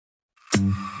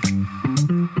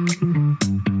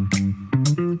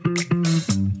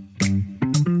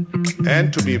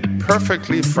And to be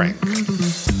perfectly frank,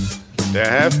 there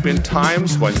have been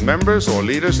times when members or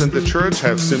leaders in the church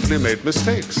have simply made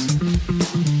mistakes.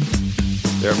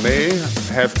 There may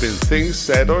have been things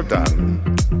said or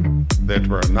done that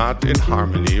were not in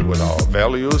harmony with our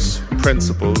values,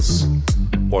 principles,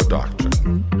 or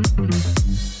doctrine.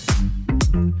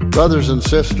 Brothers and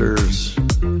sisters,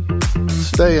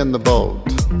 stay in the boat.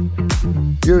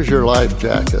 Use your life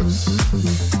jackets.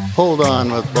 Hold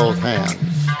on with both hands.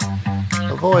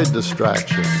 Avoid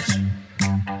distractions.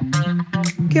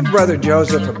 Give Brother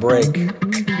Joseph a break.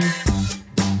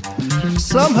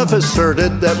 Some have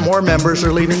asserted that more members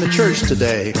are leaving the church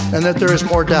today and that there is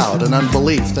more doubt and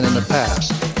unbelief than in the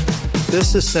past.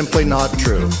 This is simply not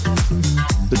true.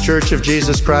 The Church of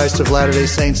Jesus Christ of Latter-day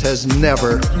Saints has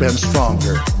never been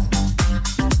stronger.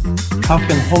 How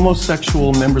can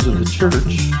homosexual members of the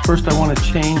church? First, I want to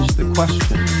change the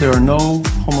question. There are no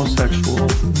homosexual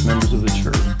members of the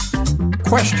church.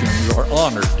 Questions are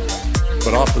honored,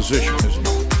 but opposition is not.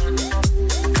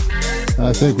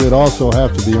 I think we'd also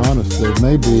have to be honest. There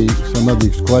may be some of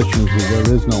these questions that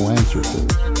there is no answer to.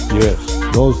 Yes.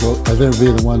 Those, I think, will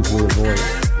be the ones we avoid.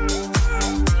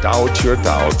 Doubt your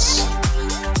doubts.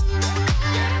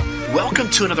 Welcome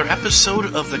to another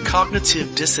episode of the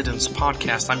Cognitive Dissidence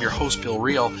Podcast. I'm your host, Bill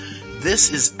Reel.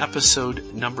 This is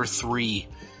episode number 3.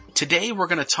 Today we're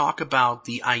going to talk about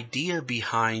the idea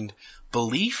behind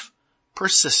belief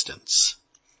persistence.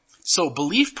 So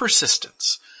belief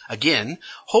persistence. Again,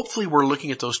 hopefully we're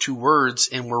looking at those two words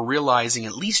and we're realizing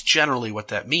at least generally what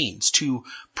that means, to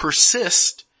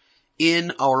persist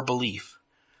in our belief.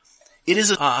 It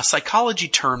is a psychology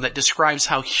term that describes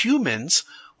how humans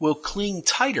will cling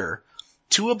tighter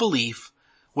to a belief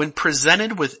when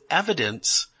presented with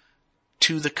evidence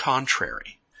to the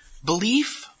contrary.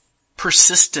 Belief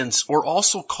persistence, or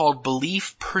also called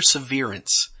belief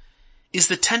perseverance, is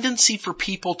the tendency for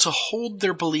people to hold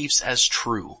their beliefs as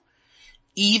true,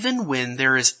 even when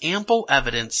there is ample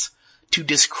evidence to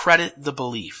discredit the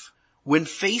belief. When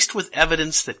faced with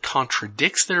evidence that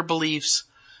contradicts their beliefs,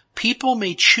 people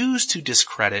may choose to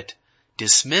discredit,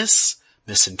 dismiss,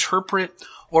 misinterpret,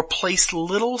 or place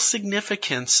little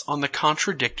significance on the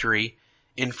contradictory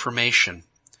information.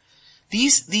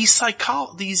 These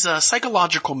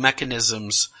psychological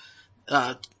mechanisms,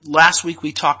 last time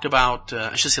we talked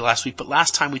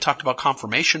about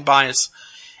confirmation bias,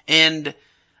 and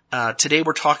today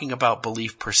we're talking about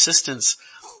belief persistence.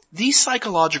 These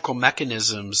psychological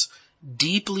mechanisms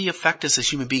deeply affect us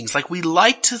as human beings. Like, we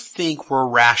like to think we're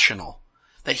rational,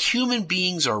 that human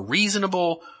beings are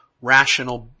reasonable,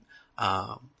 rational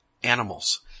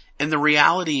animals. And the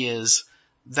reality is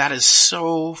that is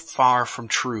so far from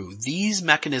true. These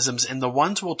mechanisms, and the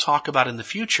ones we'll talk about in the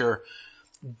future,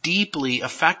 deeply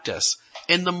affect us.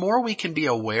 And the more we can be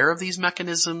aware of these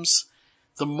mechanisms,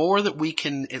 the more that we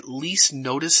can at least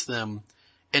notice them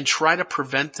and try to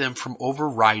prevent them from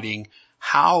overriding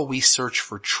how we search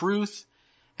for truth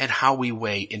and how we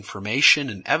weigh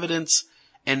information and evidence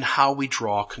and how we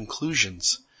draw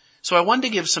conclusions. So I wanted to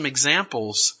give some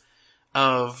examples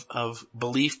of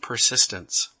belief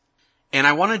persistence. And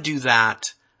I want to do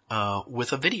that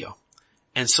with a video.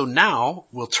 And so now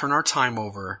we'll turn our time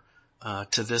over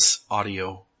to this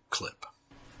audio clip.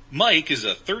 Mike is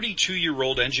a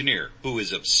 32-year-old engineer who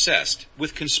is obsessed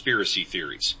with conspiracy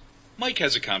theories. Mike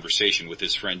has a conversation with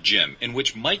his friend Jim in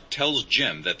which Mike tells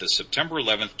Jim that the September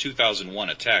 11th, 2001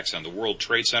 attacks on the World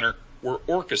Trade Center were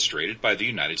orchestrated by the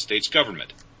United States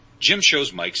government. Jim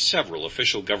shows Mike several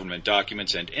official government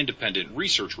documents and independent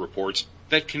research reports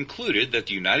that concluded that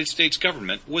the United States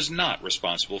government was not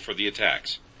responsible for the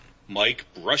attacks. Mike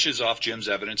brushes off Jim's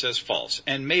evidence as false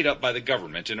and made up by the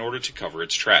government in order to cover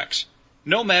its tracks.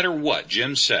 No matter what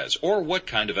Jim says or what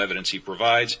kind of evidence he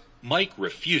provides, Mike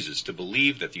refuses to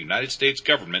believe that the United States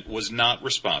government was not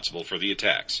responsible for the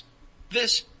attacks.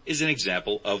 This is an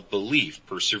example of belief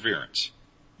perseverance.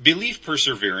 Belief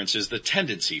perseverance is the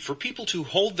tendency for people to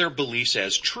hold their beliefs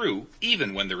as true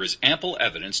even when there is ample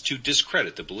evidence to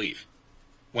discredit the belief.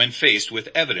 When faced with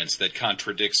evidence that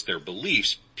contradicts their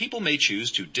beliefs, people may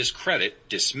choose to discredit,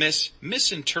 dismiss,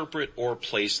 misinterpret, or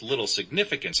place little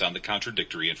significance on the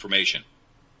contradictory information.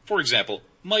 For example,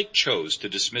 Mike chose to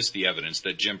dismiss the evidence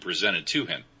that Jim presented to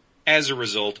him. As a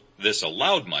result, this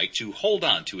allowed Mike to hold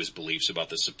on to his beliefs about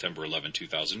the September 11,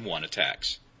 2001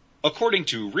 attacks. According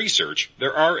to research,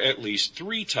 there are at least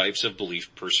 3 types of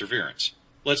belief perseverance.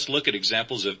 Let's look at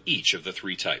examples of each of the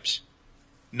 3 types.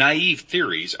 Naive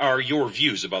theories are your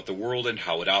views about the world and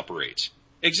how it operates.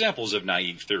 Examples of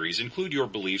naive theories include your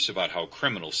beliefs about how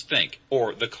criminals think,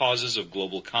 or the causes of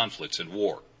global conflicts and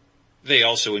war. They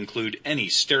also include any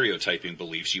stereotyping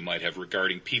beliefs you might have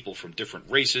regarding people from different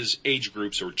races, age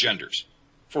groups, or genders.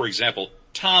 For example,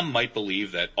 Tom might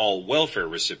believe that all welfare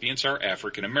recipients are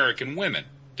African American women,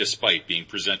 despite being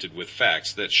presented with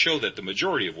facts that show that the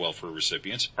majority of welfare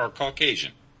recipients are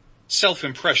Caucasian.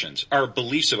 Self-impressions are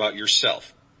beliefs about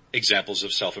yourself. Examples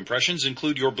of self-impressions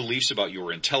include your beliefs about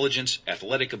your intelligence,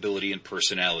 athletic ability, and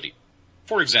personality.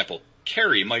 For example,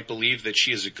 Carrie might believe that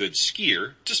she is a good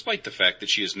skier, despite the fact that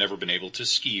she has never been able to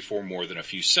ski for more than a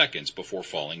few seconds before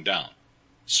falling down.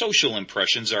 Social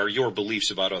impressions are your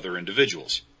beliefs about other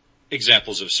individuals.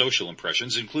 Examples of social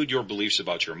impressions include your beliefs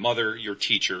about your mother, your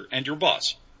teacher, and your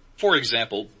boss. For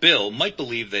example, Bill might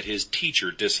believe that his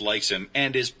teacher dislikes him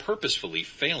and is purposefully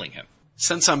failing him.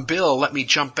 Since I'm Bill, let me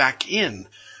jump back in.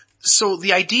 So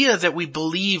the idea that we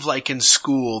believe, like in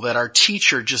school, that our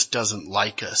teacher just doesn't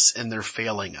like us and they're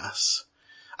failing us.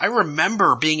 I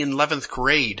remember being in 11th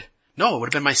grade. No, it would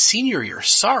have been my senior year.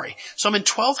 Sorry. So I'm in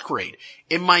 12th grade.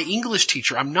 And my English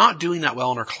teacher, I'm not doing that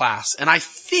well in her class. And I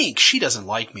think she doesn't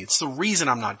like me. It's the reason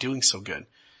I'm not doing so good.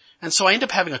 And so I end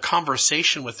up having a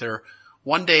conversation with her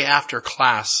one day after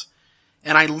class.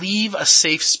 And I leave a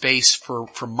safe space for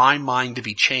my mind to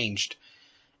be changed.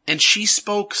 And she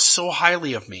spoke so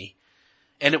highly of me.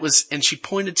 And she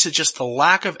pointed to just the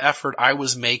lack of effort I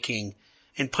was making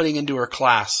in putting into her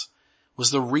class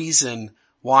was the reason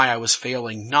why I was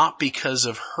failing, not because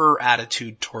of her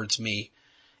attitude towards me.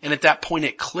 And at that point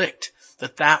it clicked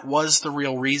that was the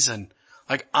real reason.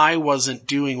 Like I wasn't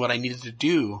doing what I needed to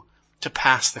do to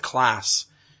pass the class.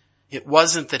 It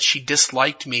wasn't that she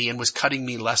disliked me and was cutting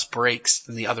me less breaks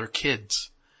than the other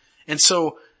kids. And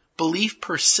so belief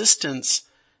persistence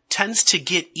tends to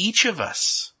get each of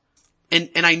us. And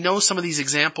I know some of these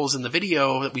examples in the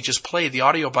video that we just played, the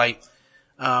audio bite,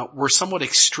 were somewhat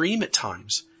extreme at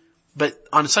times. But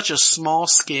on such a small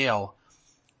scale,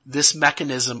 this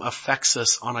mechanism affects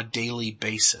us on a daily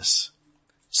basis.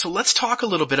 So let's talk a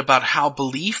little bit about how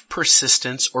belief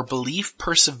persistence or belief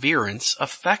perseverance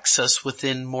affects us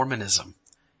within Mormonism.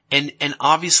 And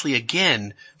obviously,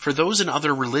 again, for those in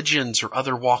other religions or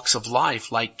other walks of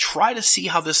life, like try to see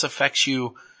how this affects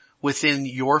you within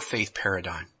your faith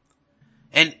paradigm.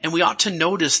 And we ought to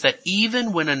notice that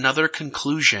even when another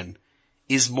conclusion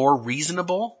is more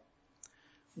reasonable,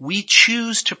 we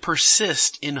choose to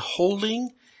persist in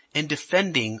holding and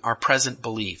defending our present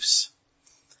beliefs.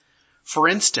 For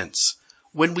instance,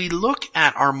 when we look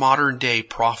at our modern day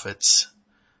prophets,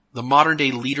 the modern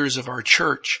day leaders of our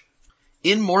church,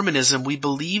 in Mormonism we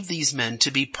believe these men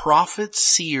to be prophets,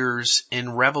 seers, and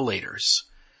revelators.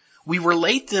 We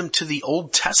relate them to the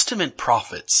Old Testament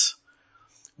prophets.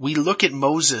 We look at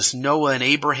Moses, Noah, and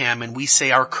Abraham, and we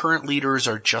say our current leaders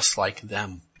are just like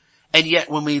them. And yet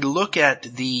when we look at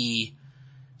the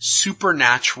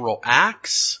supernatural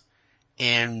acts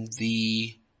and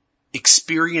the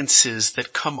experiences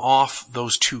that come off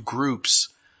those two groups,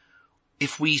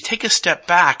 if we take a step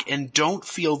back and don't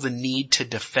feel the need to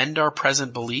defend our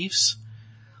present beliefs,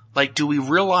 like do we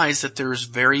realize that there's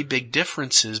very big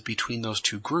differences between those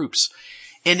two groups?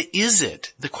 And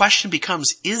the question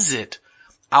becomes, is it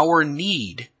our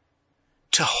need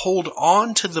to hold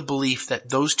on to the belief that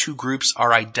those two groups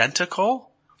are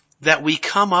identical, that we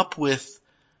come up with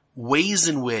ways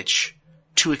in which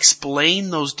to explain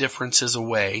those differences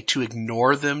away, to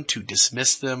ignore them, to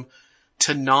dismiss them,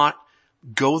 to not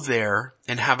go there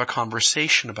and have a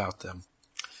conversation about them?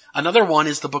 Another one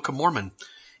is the Book of Mormon.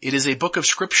 It is a book of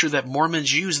scripture that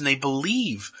Mormons use, and they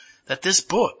believe that this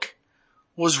book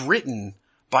was written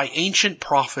by ancient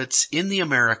prophets in the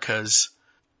Americas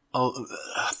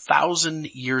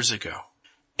 1,000 years ago.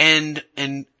 And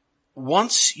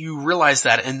once you realize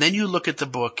that, and then you look at the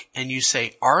book and you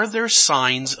say, are there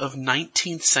signs of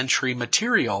 19th century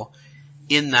material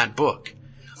in that book?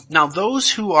 Now,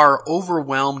 those who are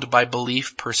overwhelmed by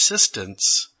belief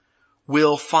persistence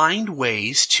will find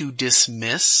ways to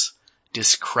dismiss,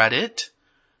 discredit,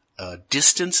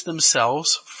 distance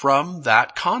themselves from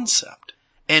that concept.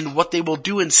 And what they will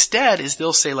do instead is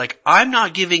they'll say, like, I'm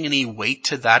not giving any weight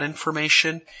to that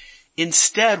information.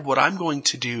 Instead, what I'm going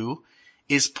to do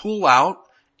is pull out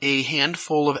a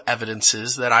handful of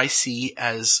evidences that I see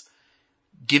as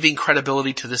giving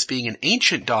credibility to this being an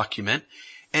ancient document,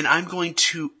 and I'm going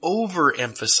to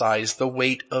overemphasize the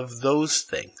weight of those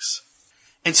things.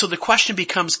 And so the question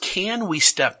becomes, can we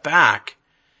step back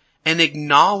and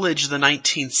acknowledge the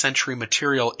 19th century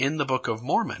material in the Book of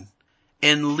Mormon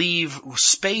and leave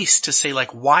space to say, like,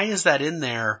 why is that in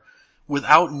there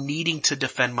without needing to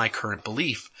defend my current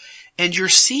belief? And you're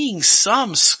seeing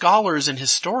some scholars and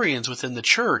historians within the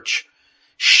church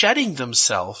shedding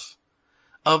themselves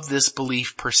of this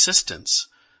belief persistence.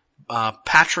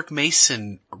 Patrick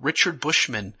Mason, Richard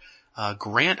Bushman,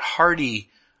 Grant Hardy,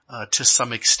 to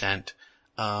some extent,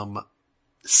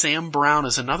 Sam Brown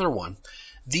is another one.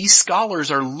 These scholars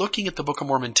are looking at the Book of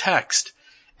Mormon text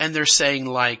and they're saying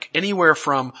like anywhere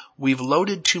from we've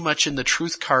loaded too much in the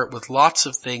truth cart with lots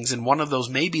of things and one of those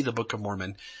may be the Book of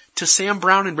Mormon, to Sam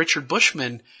Brown and Richard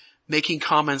Bushman making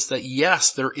comments that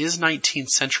yes, there is 19th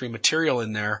century material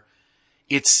in there.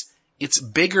 It's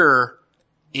bigger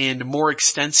and more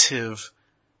extensive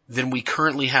than we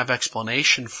currently have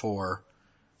explanation for.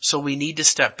 So we need to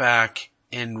step back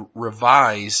and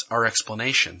revise our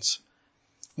explanations.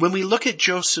 When we look at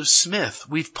Joseph Smith,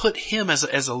 we've put him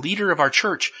as a leader of our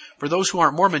church. For those who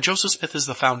aren't Mormon, Joseph Smith is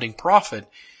the founding prophet.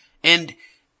 And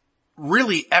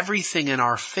really everything in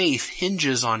our faith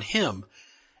hinges on him.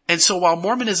 And so while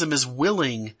Mormonism is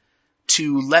willing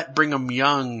to let Brigham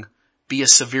Young be a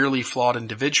severely flawed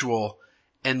individual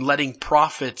and letting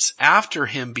prophets after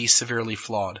him be severely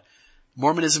flawed,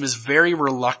 Mormonism is very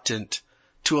reluctant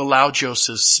to allow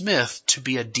Joseph Smith to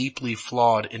be a deeply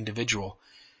flawed individual.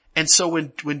 And so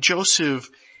when Joseph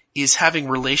is having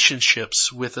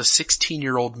relationships with a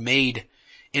 16-year-old maid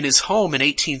in his home in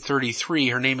 1833,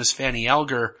 her name is Fanny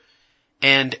Elger,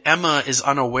 and Emma is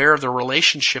unaware of the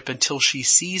relationship until she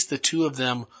sees the two of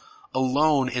them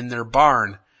alone in their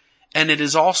barn. And it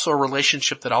is also a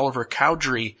relationship that Oliver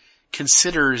Cowdery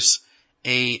considers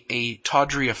a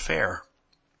tawdry affair.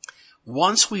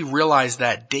 Once we realize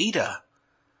that data,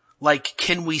 like,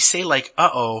 can we say like,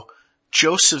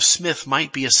 Joseph Smith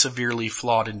might be a severely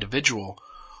flawed individual?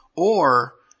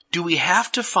 Or do we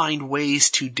have to find ways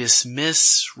to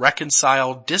dismiss,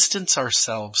 reconcile, distance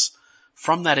ourselves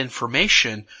from that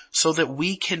information so that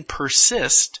we can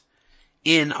persist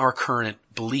in our current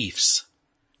beliefs?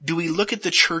 Do we look at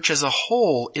the church as a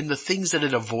whole in the things that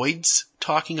it avoids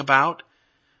talking about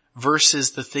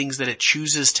versus the things that it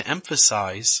chooses to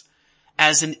emphasize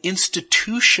as an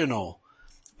institutional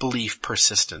belief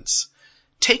persistence?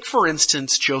 Take, for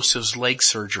instance, Joseph's leg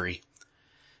surgery.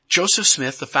 Joseph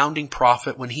Smith, the founding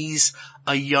prophet, when he's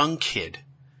a young kid,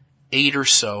 8 or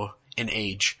so in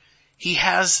age, he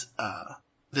has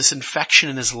this infection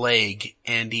in his leg,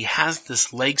 and he has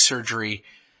this leg surgery.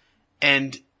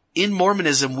 And in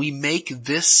Mormonism, we make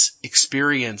this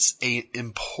experience an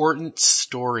important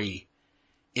story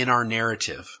in our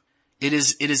narrative. It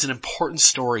is an important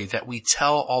story that we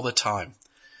tell all the time,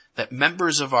 that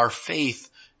members of our faith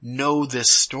know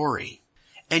this story.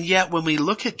 And yet when we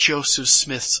look at Joseph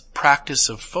Smith's practice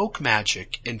of folk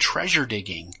magic and treasure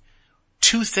digging,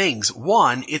 two things.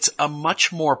 One, it's a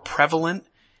much more prevalent,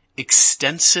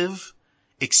 extensive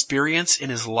experience in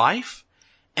his life.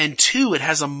 And two, it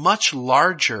has a much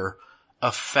larger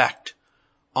effect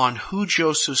on who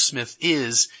Joseph Smith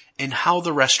is and how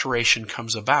the restoration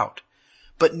comes about.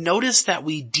 But notice that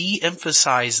we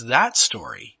de-emphasize that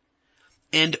story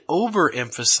and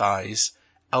overemphasize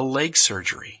a leg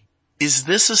surgery. Is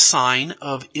this a sign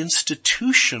of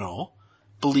institutional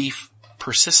belief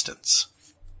persistence?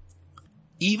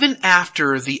 Even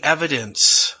after the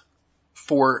evidence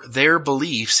for their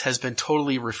beliefs has been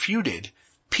totally refuted,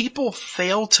 people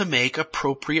fail to make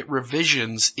appropriate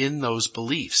revisions in those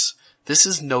beliefs. This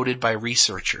is noted by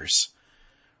researchers.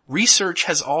 Research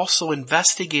has also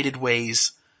investigated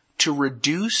ways to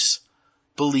reduce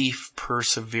belief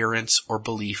perseverance or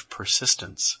belief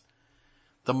persistence.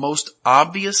 The most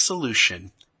obvious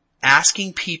solution,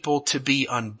 asking people to be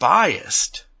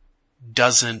unbiased,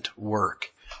 doesn't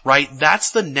work, right?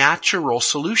 That's the natural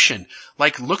solution.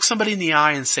 Like, look somebody in the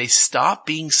eye and say, stop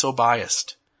being so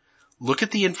biased. Look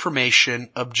at the information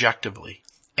objectively.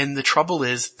 And the trouble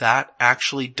is that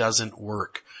actually doesn't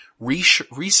work.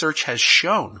 Research has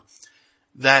shown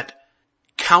that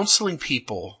counseling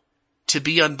people to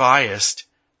be unbiased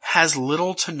has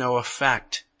little to no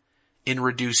effect in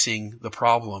reducing the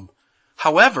problem.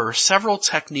 However, several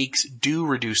techniques do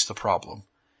reduce the problem.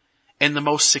 And the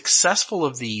most successful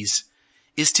of these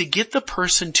is to get the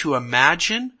person to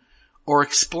imagine or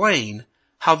explain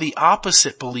how the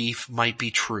opposite belief might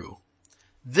be true.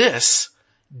 This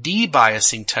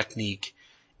de-biasing technique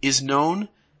is known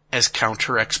as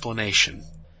counter-explanation.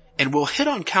 And we'll hit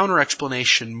on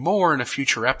counter-explanation more in a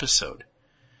future episode.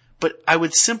 But I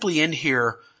would simply end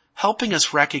here helping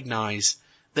us recognize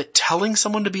that telling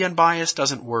someone to be unbiased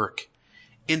doesn't work.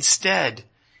 Instead,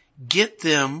 get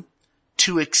them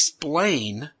to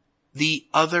explain the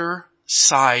other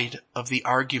side of the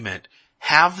argument.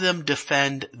 Have them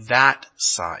defend that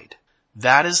side.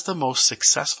 That is the most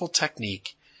successful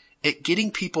technique at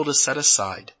getting people to set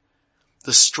aside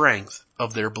the strength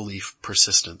of their belief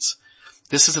persistence.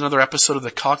 This is another episode of the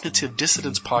Cognitive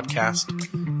Dissidence Podcast.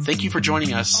 Thank you for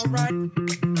joining us.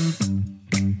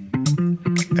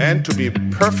 And to be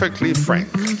perfectly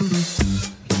frank,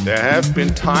 there have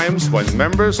been times when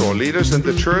members or leaders in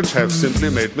the church have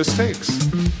simply made mistakes.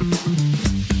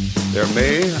 There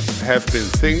may have been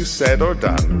things said or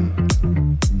done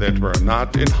that were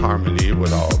not in harmony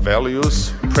with our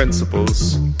values,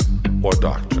 principles, or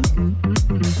doctrine.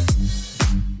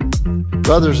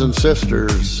 Brothers and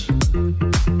sisters,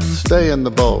 stay in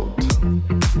the boat.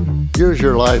 Use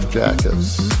your life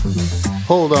jackets.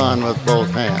 Hold on with both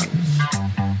hands.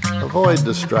 Avoid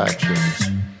distractions.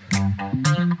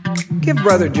 Give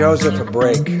Brother Joseph a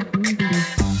break.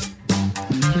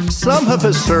 Some have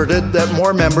asserted that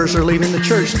more members are leaving the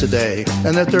church today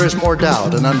and that there is more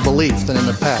doubt and unbelief than in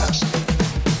the past.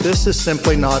 This is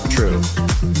simply not true.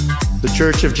 The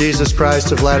Church of Jesus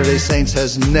Christ of Latter-day Saints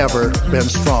has never been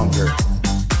stronger.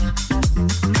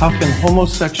 How can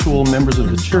homosexual members of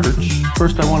the church?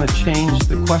 First, I want to change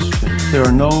the question. There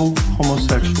are no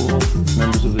homosexual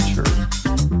members of the church.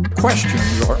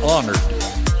 Questions are honored,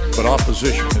 but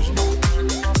opposition is not.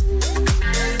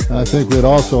 I think we'd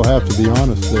also have to be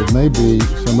honest. There may be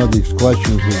some of these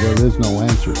questions that there is no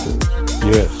answer to.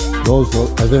 Yes. Those,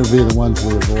 I think, would be the ones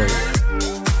we avoid.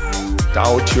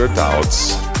 Doubt your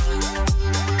doubts.